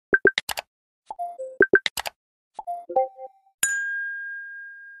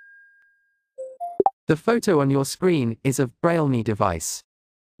The photo on your screen is of Braille Me device.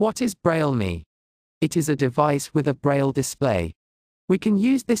 What is Braille Me? It is a device with a Braille display. We can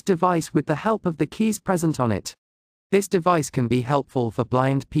use this device with the help of the keys present on it. This device can be helpful for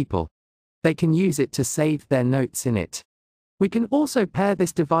blind people. They can use it to save their notes in it. We can also pair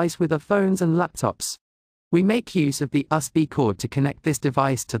this device with our phones and laptops. We make use of the USB cord to connect this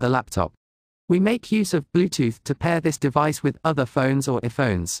device to the laptop. We make use of Bluetooth to pair this device with other phones or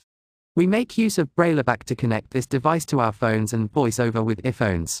earphones. We make use of braille to connect this device to our phones and voiceover with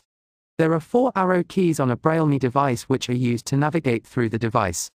earphones. There are 4 arrow keys on a Braille Me device which are used to navigate through the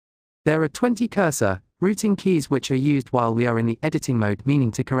device. There are 20 cursor, routing keys which are used while we are in the editing mode,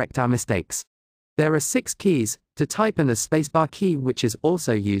 meaning to correct our mistakes. There are 6 keys to type and a spacebar key which is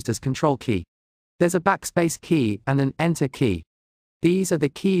also used as control key. There's a backspace key and an enter key. These are the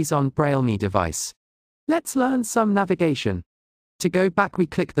keys on Braille Me device. Let's learn some navigation. To go back we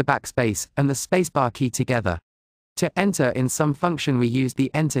click the backspace and the spacebar key together. To enter in some function we use the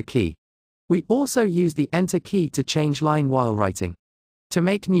enter key. We also use the enter key to change line while writing. To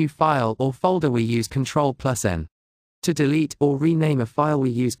make new file or folder we use Ctrl+N. To delete or rename a file we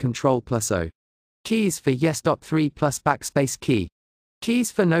use Ctrl+O. Keys for yes.3 plus backspace key.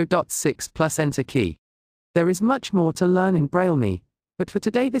 Keys for no.6 plus enter key. There is much more to learn in Braille Me, but for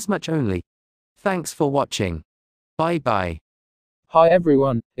today this much only. Thanks for watching. Bye bye. Hi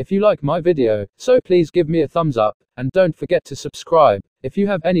everyone, if you like my video, so please give me a thumbs up, and don't forget to subscribe. If you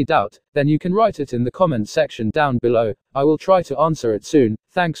have any doubt, then you can write it in the comment section down below. I will try to answer it soon.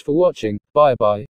 Thanks for watching, bye bye.